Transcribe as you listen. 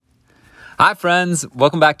Hi, friends.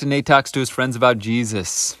 Welcome back to Nate Talks to his friends about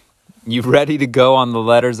Jesus. You ready to go on the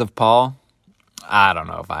letters of Paul? I don't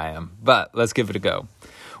know if I am, but let's give it a go.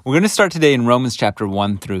 We're going to start today in Romans chapter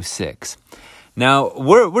 1 through 6. Now,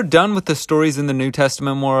 we're done with the stories in the New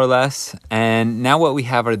Testament, more or less, and now what we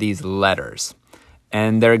have are these letters.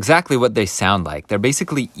 And they're exactly what they sound like. They're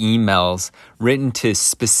basically emails written to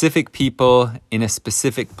specific people in a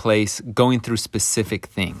specific place, going through specific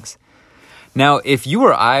things. Now, if you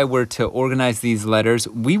or I were to organize these letters,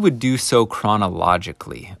 we would do so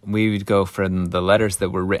chronologically. We would go from the letters that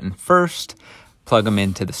were written first, plug them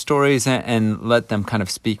into the stories, and let them kind of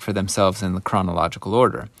speak for themselves in the chronological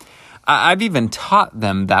order. I've even taught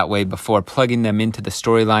them that way before, plugging them into the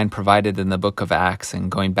storyline provided in the book of Acts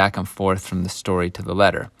and going back and forth from the story to the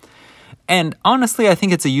letter. And honestly, I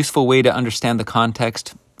think it's a useful way to understand the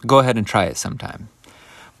context. Go ahead and try it sometime.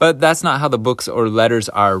 But that's not how the books or letters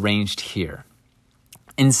are arranged here.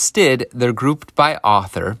 Instead, they're grouped by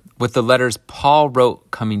author, with the letters Paul wrote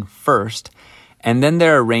coming first, and then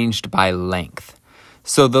they're arranged by length.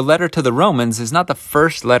 So the letter to the Romans is not the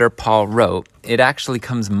first letter Paul wrote. It actually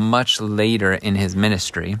comes much later in his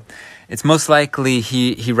ministry. It's most likely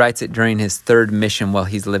he writes it during his third mission while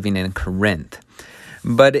he's living in Corinth.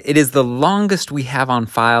 But it is the longest we have on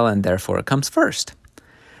file, and therefore it comes first.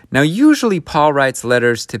 Now, usually Paul writes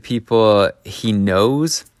letters to people he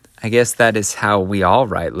knows. I guess that is how we all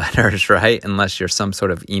write letters, right? Unless you're some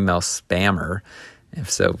sort of email spammer.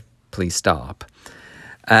 If so, please stop.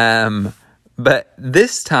 But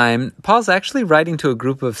this time, Paul's actually writing to a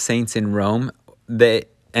group of saints in Rome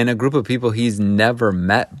and a group of people he's never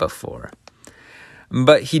met before.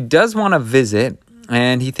 But he does want to visit,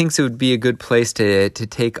 and he thinks it would be a good place to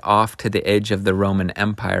take off to the edge of the Roman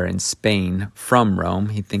Empire in Spain from Rome.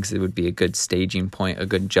 He thinks it would be a good staging point, a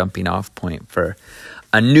good jumping off point for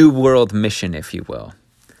a new world mission, if you will.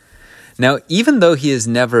 Now, even though he has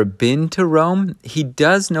never been to Rome, he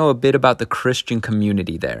does know a bit about the Christian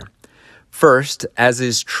community there. First, as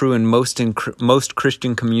is true in most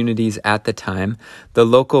Christian communities at the time, the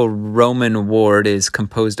local Roman ward is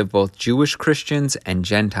composed of both Jewish Christians and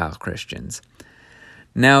Gentile Christians.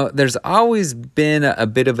 Now, there's always been a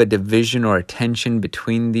bit of a division or a tension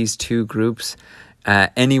between these two groups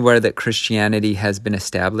anywhere that Christianity has been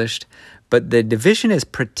established, but the division is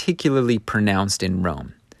particularly pronounced in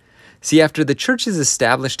Rome. See, after the church is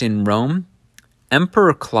established in Rome,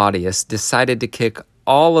 Emperor Claudius decided to kick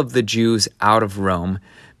all of the Jews out of Rome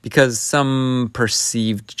because some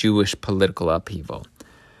perceived Jewish political upheaval.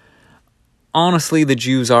 Honestly, the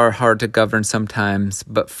Jews are hard to govern sometimes,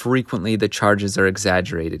 but frequently the charges are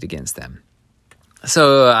exaggerated against them.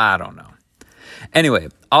 So, I don't know. Anyway,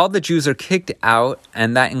 all the Jews are kicked out,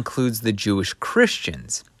 and that includes the Jewish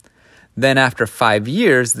Christians. Then after 5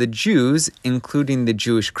 years, the Jews, including the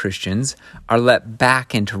Jewish Christians, are let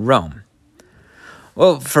back into Rome.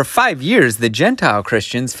 Well, for 5 years, the Gentile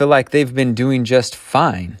Christians feel like they've been doing just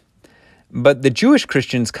fine. But the Jewish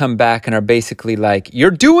Christians come back and are basically like,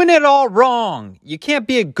 you're doing it all wrong. You can't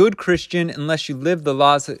be a good Christian unless you live the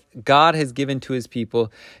laws that God has given to his people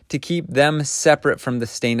to keep them separate from the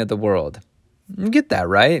stain of the world. You get that,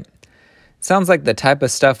 right? Sounds like the type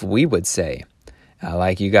of stuff we would say.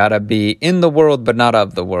 Like you gotta be in the world but not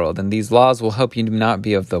of the world. And these laws will help you not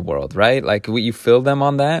be of the world, right? Like you feel them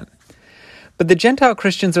on that? But the Gentile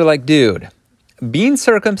Christians are like, dude, being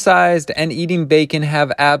circumcised and eating bacon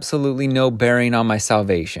have absolutely no bearing on my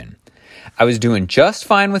salvation. I was doing just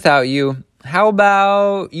fine without you. How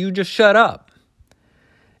about you just shut up?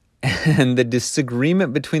 And the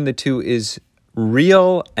disagreement between the two is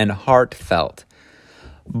real and heartfelt.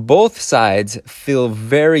 Both sides feel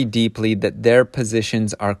very deeply that their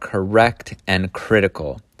positions are correct and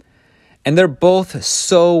critical. And they're both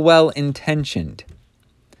so well-intentioned.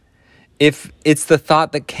 If it's the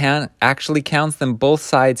thought that actually counts, then both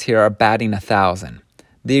sides here are batting 1,000.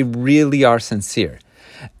 They really are sincere.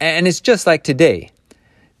 And it's just like today.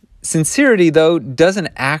 Sincerity, though, doesn't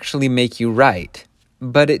actually make you right,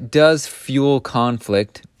 but it does fuel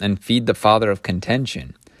conflict and feed the fodder of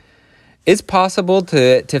contention. It's possible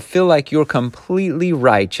to feel like you're completely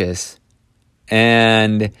righteous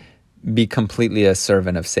and be completely a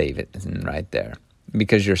servant of Satan right there,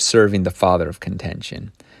 because you're serving the fodder of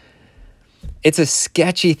contention. It's a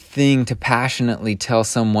sketchy thing to passionately tell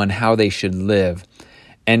someone how they should live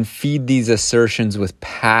and feed these assertions with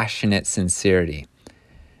passionate sincerity.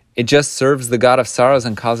 It just serves the God of sorrows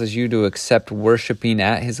and causes you to accept worshiping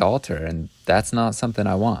at his altar, and that's not something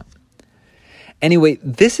I want. Anyway,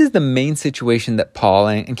 this is the main situation that Paul,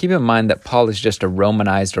 and keep in mind that Paul is just a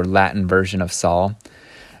Romanized or Latin version of Saul.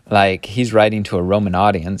 Like, he's writing to a Roman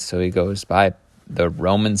audience, so he goes by the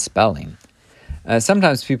Roman spelling.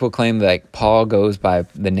 Sometimes people claim that Paul goes by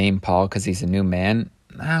the name Paul because he's a new man.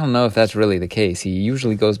 I don't know if that's really the case. He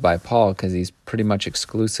usually goes by Paul because he's pretty much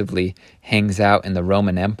exclusively hangs out in the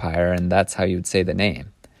Roman Empire, and that's how you'd say the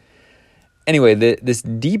name. Anyway, this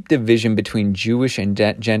deep division between Jewish and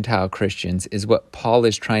Gentile Christians is what Paul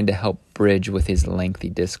is trying to help bridge with his lengthy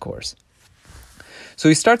discourse. So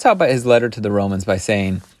he starts out by his letter to the Romans by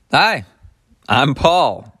saying, "Hi, I'm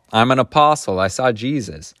Paul. I'm an apostle. I saw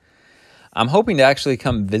Jesus. I'm hoping to actually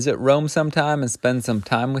come visit Rome sometime and spend some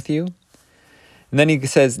time with you." And then he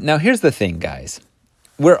says, "Now here's the thing, guys.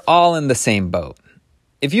 We're all in the same boat.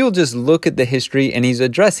 If you'll just look at the history," and he's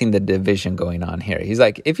addressing the division going on here. He's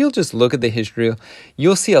like, if you'll just look at the history,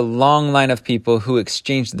 you'll see a long line of people who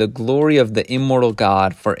exchanged the glory of the immortal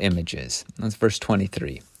God for images. That's verse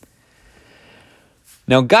 23.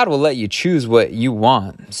 Now, God will let you choose what you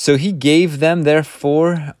want. So he gave them,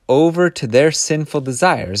 therefore, over to their sinful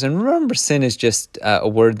desires. And remember, sin is just a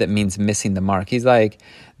word that means missing the mark. He's like,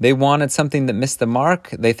 they wanted something that missed the mark.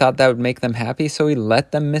 They thought that would make them happy, so he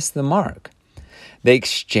let them miss the mark. They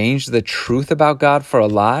exchanged the truth about God for a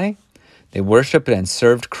lie. They worshiped and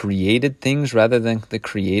served created things rather than the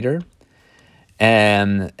Creator.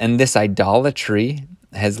 And this idolatry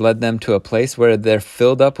has led them to a place where they're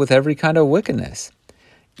filled up with every kind of wickedness.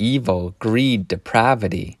 Evil, greed,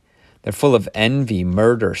 depravity. They're full of envy,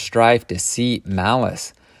 murder, strife, deceit,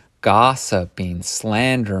 malice, gossiping,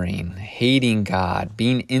 slandering, hating God,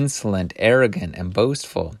 being insolent, arrogant, and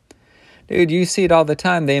boastful. Dude, you see it all the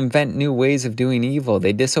time. They invent new ways of doing evil.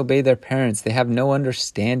 They disobey their parents. They have no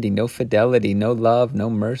understanding, no fidelity, no love, no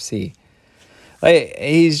mercy. Like,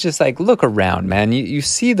 he's just like, look around, man. You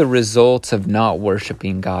see the results of not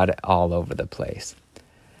worshiping God all over the place.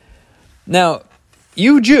 Now,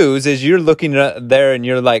 you Jews, as you're looking there and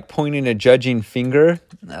you're like pointing a judging finger,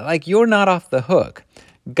 like you're not off the hook.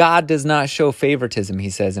 God does not show favoritism, he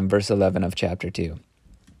says in verse 11 of chapter 2.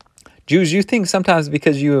 Jews, you think sometimes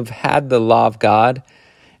because you have had the law of God,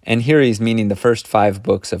 and here he's meaning the first 5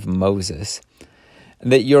 books of Moses,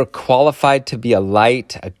 that you're qualified to be a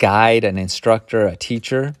light, a guide, an instructor, a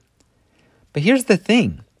teacher. But here's the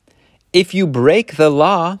thing. If you break the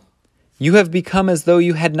law, you have become as though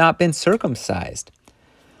you had not been circumcised.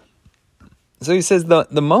 So he says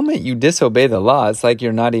the moment you disobey the law, it's like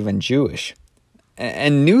you're not even Jewish.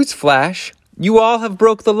 And newsflash, you all have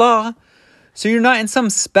broke the law, so you're not in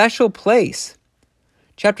some special place.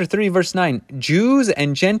 Chapter 3, verse 9, Jews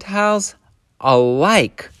and Gentiles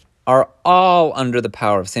alike are all under the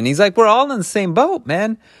power of sin. He's like, we're all in the same boat,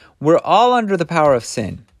 man. We're all under the power of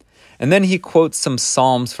sin. And then he quotes some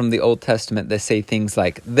Psalms from the Old Testament that say things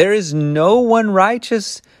like, there is no one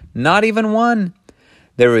righteous, not even one.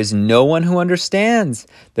 There is no one who understands.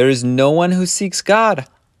 There is no one who seeks God.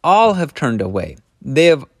 All have turned away. They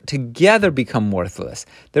have together become worthless.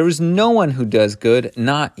 There is no one who does good,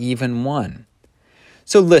 not even one.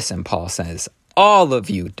 So listen, Paul says, all of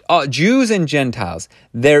you, Jews and Gentiles,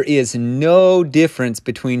 there is no difference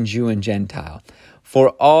between Jew and Gentile, for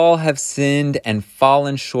all have sinned and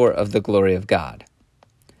fallen short of the glory of God.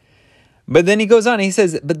 But then he goes on, he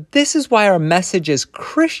says, but this is why our message as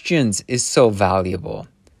Christians is so valuable.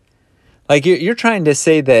 Like you're trying to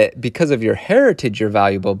say that because of your heritage you're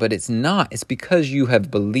valuable, but it's not. It's because you have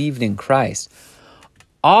believed in Christ.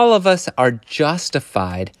 All of us are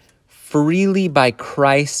justified freely by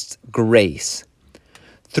Christ's grace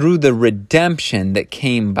through the redemption that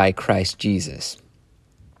came by Christ Jesus.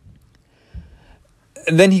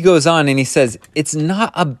 And then he goes on and he says, it's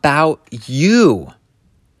not about you.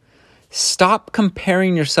 Stop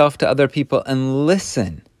comparing yourself to other people and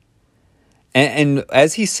listen. And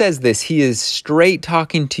as he says this, he is straight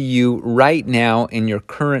talking to you right now in your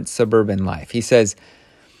current suburban life. He says,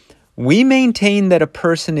 we maintain that a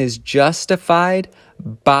person is justified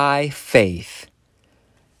by faith,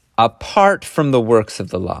 apart from the works of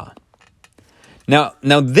the law. Now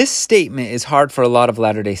this statement is hard for a lot of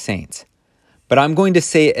Latter-day Saints, but I'm going to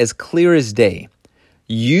say it as clear as day.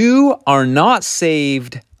 You are not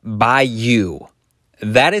saved by you.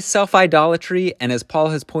 That is self-idolatry, and as Paul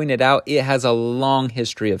has pointed out, it has a long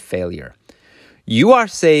history of failure. You are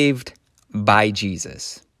saved by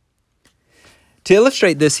Jesus. To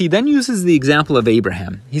illustrate this, he then uses the example of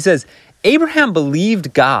Abraham. He says, Abraham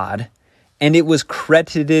believed God, and it was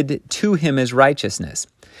credited to him as righteousness.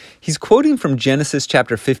 He's quoting from Genesis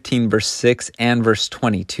chapter 15, verse 6 and verse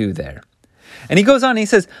 22 there. And he goes on, he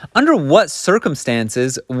says, under what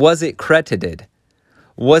circumstances was it credited?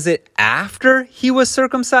 Was it after he was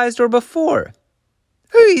circumcised or before?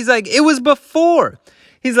 He's like, it was before.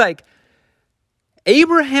 He's like,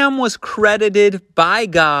 Abraham was credited by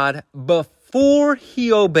God before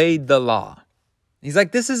he obeyed the law. He's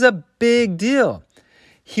like, this is a big deal.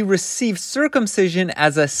 He received circumcision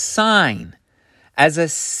as a sign, as a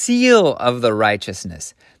seal of the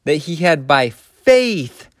righteousness that he had by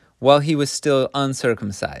faith while he was still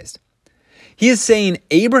uncircumcised. He is saying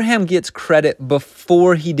Abraham gets credit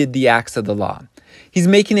before he did the acts of the law. He's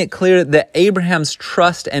making it clear that Abraham's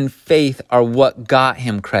trust and faith are what got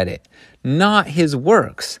him credit, not his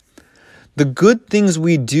works. The good things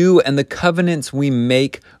we do and the covenants we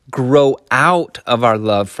make grow out of our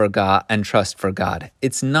love for God and trust for God.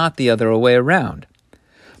 It's not the other way around.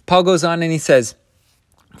 Paul goes on and he says,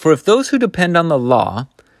 for those who depend on the law,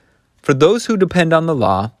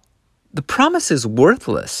 the promise is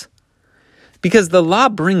worthless because the law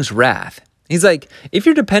brings wrath. He's like, if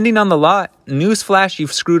you're depending on the law, newsflash,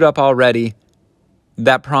 you've screwed up already.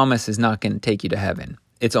 That promise is not going to take you to heaven.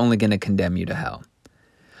 It's only going to condemn you to hell.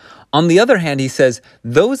 On the other hand, he says,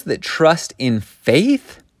 those that trust in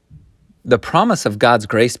faith, the promise of God's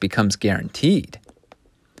grace becomes guaranteed.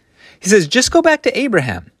 He says, just go back to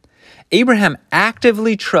Abraham. Abraham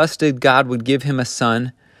actively trusted God would give him a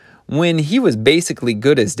son when he was basically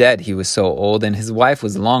good as dead. He was so old and his wife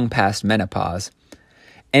was long past menopause.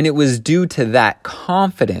 And it was due to that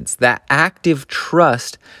confidence, that active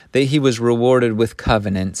trust that he was rewarded with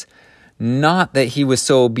covenants, not that he was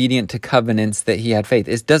so obedient to covenants that he had faith.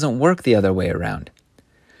 It doesn't work the other way around.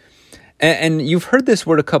 And you've heard this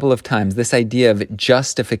word a couple of times, this idea of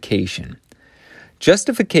justification.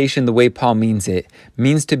 Justification, the way Paul means it,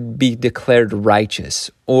 means to be declared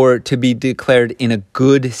righteous or to be declared in a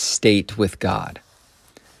good state with God.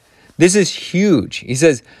 This is huge. He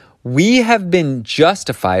says, we have been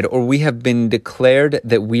justified or we have been declared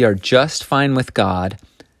that we are just fine with God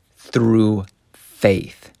through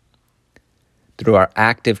faith, through our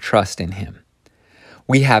active trust in him.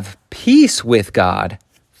 We have peace with God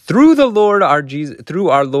through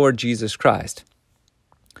our Lord Jesus Christ,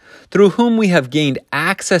 through whom we have gained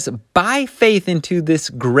access by faith into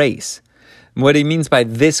this grace. What he means by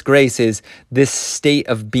this grace is this state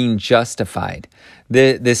of being justified,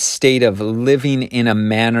 this state of living in a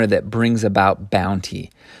manner that brings about bounty,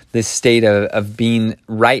 this state of being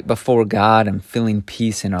right before God and feeling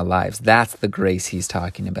peace in our lives. That's the grace he's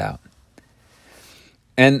talking about.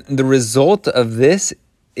 And the result of this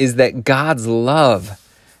is that God's love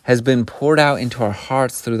has been poured out into our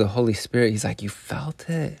hearts through the Holy Spirit. He's like, you felt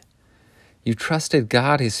it. You trusted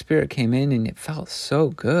God. His Spirit came in and it felt so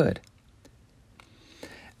good.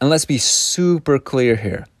 And let's be super clear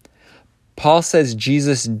here. Paul says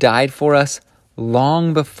Jesus died for us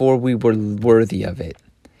long before we were worthy of it.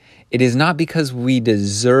 It is not because we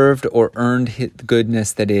deserved or earned his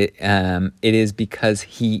goodness that it is because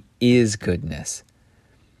he is goodness.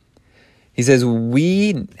 He says,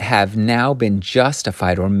 we have now been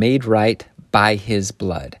justified or made right by his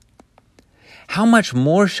blood. How much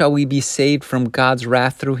more shall we be saved from God's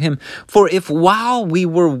wrath through him? For if while we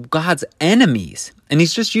were God's enemies, and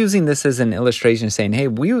he's just using this as an illustration, saying, hey,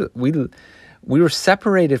 we were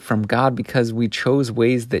separated from God because we chose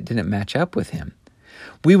ways that didn't match up with him.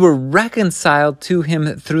 We were reconciled to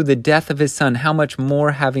him through the death of his son. How much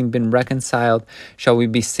more, having been reconciled, shall we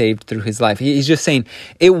be saved through his life? He's just saying,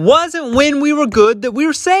 it wasn't when we were good that we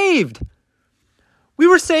were saved. We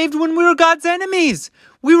were saved when we were God's enemies.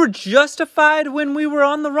 We were justified when we were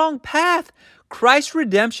on the wrong path. Christ's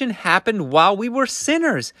redemption happened while we were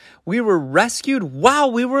sinners. We were rescued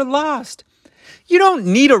while we were lost. You don't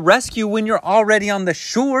need a rescue when you're already on the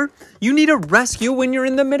shore. You need a rescue when you're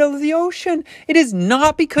in the middle of the ocean. It is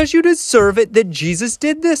not because you deserve it that Jesus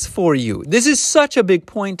did this for you. This is such a big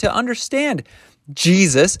point to understand.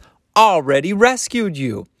 Jesus already rescued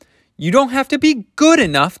you. You don't have to be good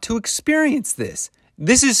enough to experience this.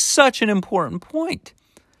 This is such an important point.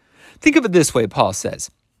 Think of it this way, Paul says.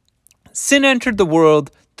 Sin entered the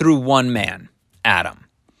world through one man, Adam,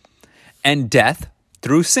 and death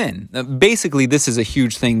through sin. Basically, this is a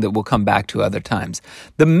huge thing that we'll come back to other times.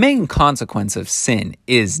 The main consequence of sin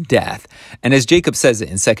is death. And as Jacob says it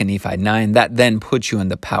in 2 Nephi 9, that then puts you in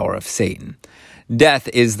the power of Satan. Death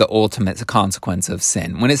is the ultimate consequence of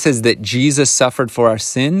sin. When it says that Jesus suffered for our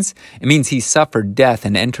sins, it means he suffered death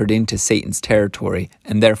and entered into Satan's territory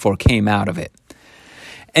and therefore came out of it.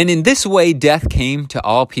 And in this way, death came to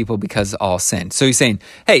all people because all sinned. So he's saying,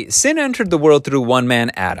 hey, sin entered the world through one man,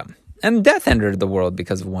 Adam. And death entered the world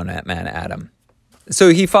because of one man, Adam. So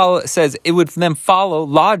he says it would then follow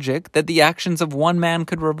logic that the actions of one man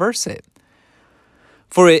could reverse it.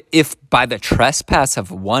 For if by the trespass of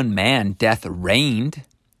one man death reigned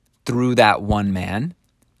through that one man,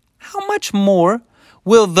 how much more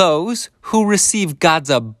will those who receive God's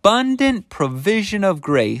abundant provision of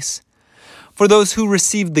grace for those who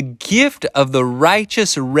receive the gift of the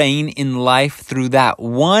righteous reign in life through that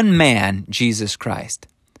one man, Jesus Christ.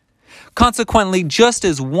 Consequently, just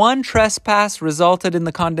as one trespass resulted in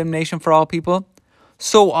the condemnation for all people,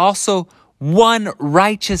 so also one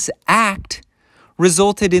righteous act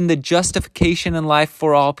resulted in the justification in life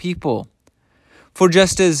for all people. For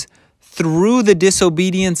just as through the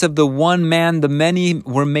disobedience of the one man the many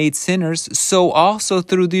were made sinners, so also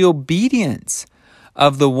through the obedience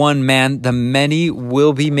of the one man the many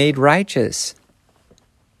will be made righteous.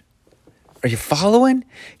 Are you following?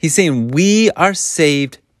 He's saying we are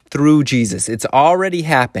saved through Jesus. It's already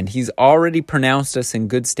happened. He's already pronounced us in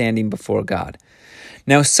good standing before God.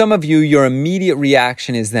 Now, some of you, your immediate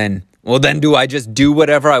reaction is then, well, then do I just do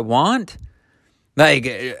whatever I want?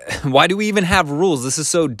 Like, why do we even have rules? This is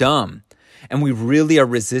so dumb. And we really are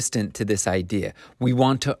resistant to this idea. We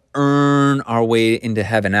want to earn our way into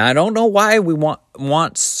heaven. And I don't know why we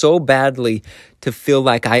want so badly to feel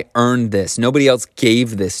like I earned this. Nobody else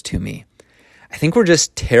gave this to me. I think we're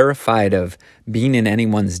just terrified of being in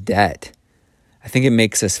anyone's debt. I think it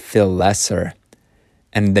makes us feel lesser.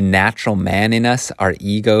 And the natural man in us, our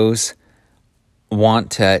egos,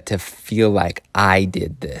 want to feel like I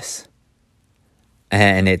did this.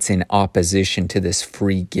 And it's in opposition to this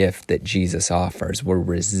free gift that Jesus offers. We're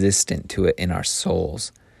resistant to it in our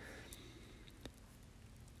souls.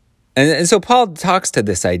 And so Paul talks to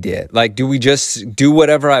this idea. Like, do we just do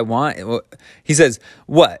whatever I want? He says,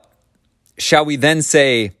 what? Shall we then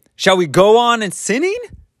say, shall we go on in sinning?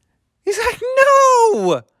 He's like,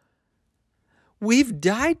 no! We've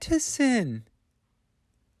died to sin.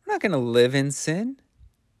 We're not going to live in sin.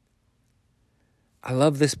 I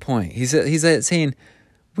love this point. He's saying,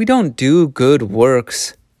 we don't do good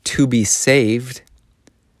works to be saved.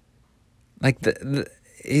 Like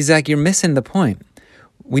he's like, you're missing the point.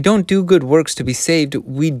 We don't do good works to be saved.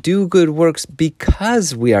 We do good works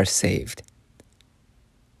because we are saved.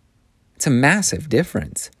 It's a massive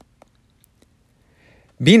difference.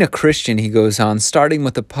 Being a Christian, he goes on, starting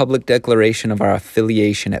with the public declaration of our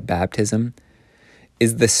affiliation at baptism,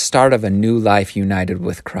 is the start of a new life united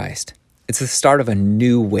with Christ. It's the start of a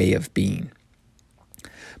new way of being.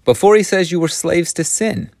 Before he says you were slaves to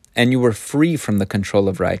sin and you were free from the control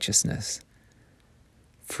of righteousness.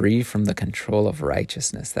 Free from the control of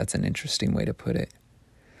righteousness. That's an interesting way to put it.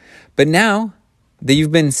 But now that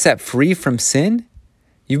you've been set free from sin,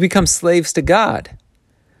 you've become slaves to God.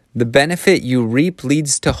 The benefit you reap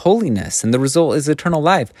leads to holiness, and the result is eternal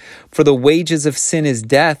life. For the wages of sin is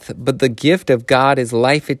death, but the gift of God is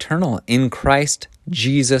life eternal in Christ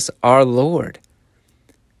Jesus our Lord.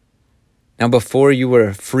 Now, before you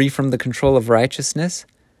were free from the control of righteousness,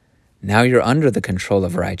 now you're under the control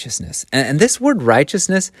of righteousness. And this word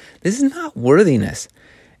righteousness, this is not worthiness.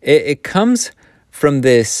 It comes from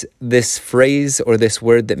this phrase or this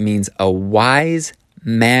word that means a wise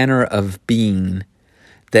manner of being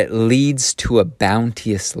that leads to a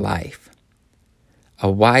bounteous life. A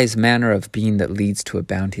wise manner of being that leads to a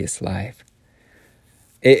bounteous life.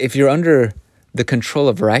 If you're under the control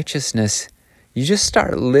of righteousness, you just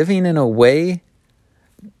start living in a way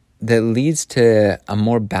that leads to a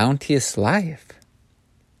more bounteous life.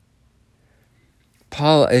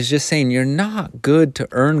 Paul is just saying you're not good to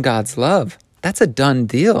earn God's love. That's a done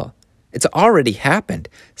deal. It's already happened.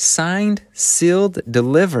 Signed, sealed,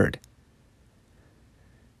 delivered.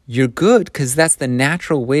 You're good because that's the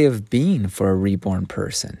natural way of being for a reborn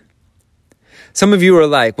person. Some of you are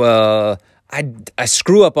like, well, I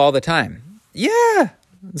screw up all the time. Yeah,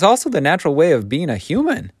 it's also the natural way of being a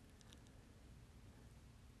human.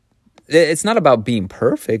 It's not about being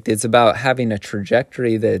perfect. It's about having a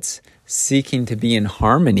trajectory that's seeking to be in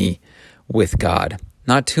harmony with God.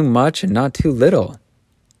 Not too much and not too little.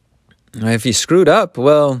 If you screwed up,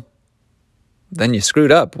 well, then you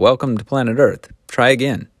screwed up. Welcome to planet Earth. Try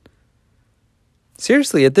again.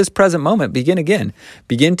 Seriously, at this present moment, begin again.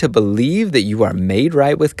 Begin to believe that you are made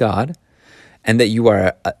right with God and that you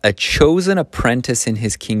are a chosen apprentice in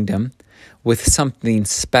his kingdom with something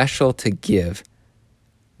special to give.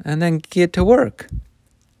 And then get to work.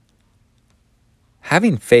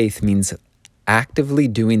 Having faith means actively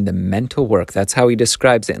doing the mental work. That's how he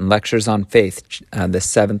describes it in Lectures on Faith, the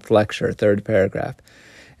 7th lecture, 3rd paragraph,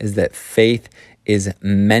 is that faith is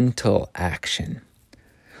mental action.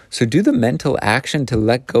 So do the mental action to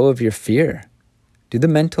let go of your fear. Do the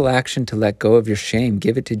mental action to let go of your shame.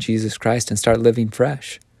 Give it to Jesus Christ and start living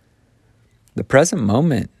fresh. The present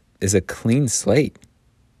moment is a clean slate.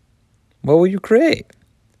 What will you create?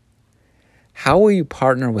 How will you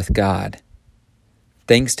partner with God,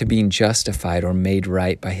 thanks to being justified or made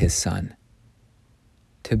right by his Son,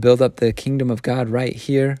 to build up the kingdom of God right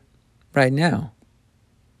here right now.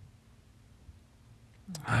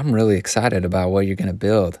 I'm really excited about what you're going to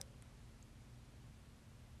build.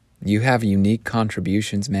 You have unique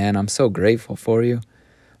contributions, man. I'm so grateful for you.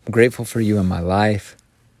 I'm grateful for you in my life.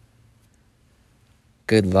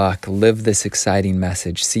 Good luck. Live this exciting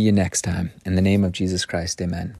message. See you next time. In the name of Jesus Christ, amen.